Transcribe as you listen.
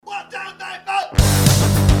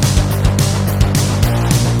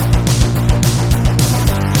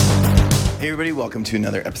everybody. Welcome to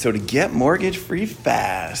another episode of Get Mortgage Free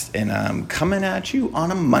Fast. And I'm coming at you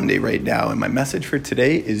on a Monday right now. And my message for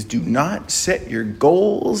today is do not set your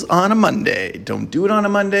goals on a Monday. Don't do it on a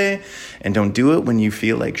Monday, and don't do it when you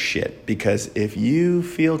feel like shit. Because if you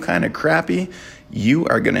feel kind of crappy, you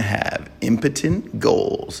are going to have impotent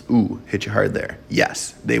goals. Ooh, hit you hard there.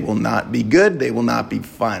 Yes, they will not be good. They will not be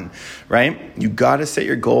fun, right? You got to set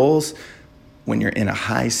your goals when you're in a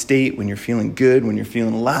high state, when you're feeling good, when you're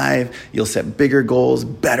feeling alive. You'll set bigger goals,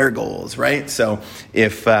 better goals, right? So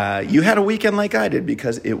if you had a weekend like I did,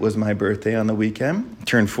 because it was my birthday on the weekend,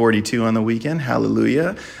 turned 42 on the weekend,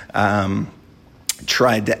 hallelujah,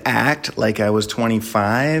 tried to act like I was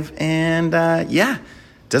 25, and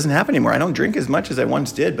doesn't happen anymore. I don't drink as much as I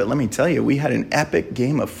once did, but let me tell you, we had an epic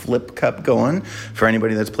game of Flip Cup going. For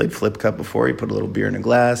anybody that's played Flip Cup before, you put a little beer in a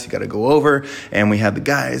glass, you got to go over, and we had the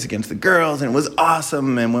guys against the girls, and it was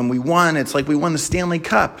awesome. And when we won, it's like we won the Stanley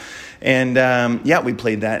Cup. And we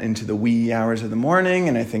played that into the wee hours of the morning,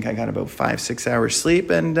 and I think I got about 5-6 hours sleep,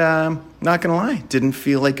 and not gonna lie, didn't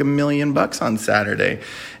feel like $1 million on Saturday.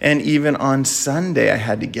 And even on Sunday, I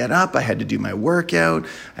had to get up, I had to do my workout,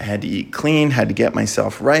 I had to eat clean, had to get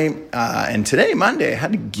myself right. And today, Monday, I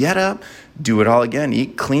had to get up, do it all again,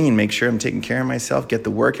 eat clean, make sure I'm taking care of myself, get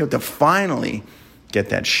the workout to finally get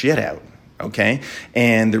that shit out. Okay.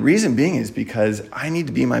 And the reason being is because I need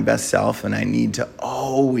to be my best self, and I need to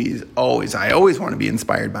always want to be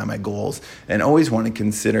inspired by my goals, and always want to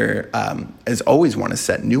consider, always want to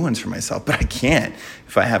set new ones for myself, but I can't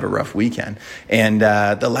if I have a rough weekend. And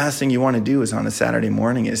the last thing you want to do is on a Saturday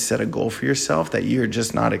morning is set a goal for yourself that you're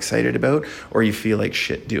just not excited about, or you feel like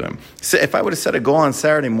shit doing. So if I would have set a goal on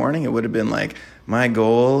Saturday morning, it would have been like, my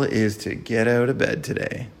goal is to get out of bed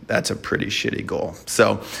today. That's a pretty shitty goal.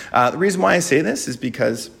 So the reason why I say this is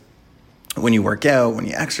because when you work out, when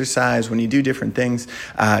you exercise, when you do different things,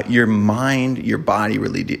 your mind, your body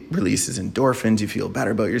really releases endorphins. You feel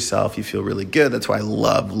better about yourself. You feel really good. That's why I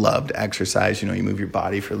love to exercise. You know, you move your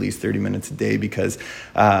body for at least 30 minutes a day, because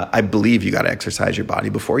I believe you got to exercise your body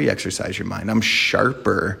before you exercise your mind. I'm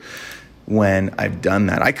sharper when I've done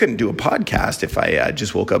that. I couldn't do a podcast if I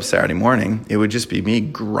just woke up Saturday morning. It would just be me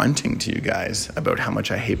grunting to you guys about how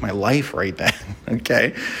much I hate my life right then.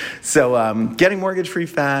 Okay. So getting mortgage free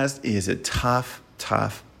fast is a tough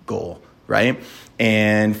goal, right?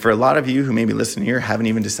 And for a lot of you who may be listening here, haven't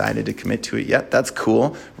even decided to commit to it yet, that's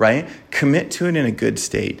cool, right? Commit to it in a good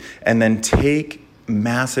state, and then take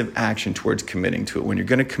massive action towards committing to it. When you're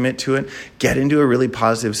going to commit to it, get into a really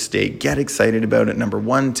positive state, get excited about it. Number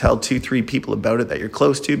one, tell 2-3 people about it that you're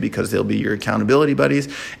close to, because they'll be your accountability buddies,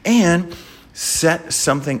 and set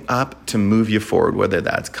something up to move you forward, whether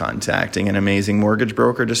that's contacting an amazing mortgage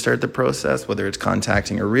broker to start the process, whether it's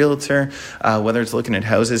contacting a realtor, whether it's looking at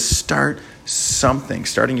houses. Start something,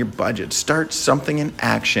 starting your budget, start something in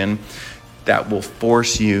action that will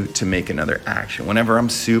force you to make another action. Whenever I'm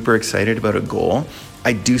super excited about a goal,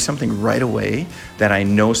 I do something right away that I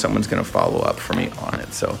know someone's going to follow up for me on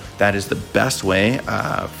it. So that is the best way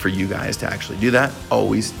for you guys to actually do that.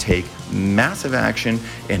 Always take massive action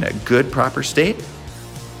in a good, proper state.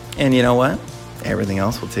 And you know what? Everything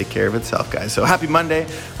else will take care of itself, guys. So happy Monday.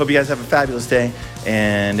 Hope you guys have a fabulous day.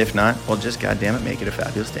 And if not, well, just goddamn it, make it a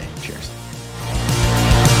fabulous day. Cheers.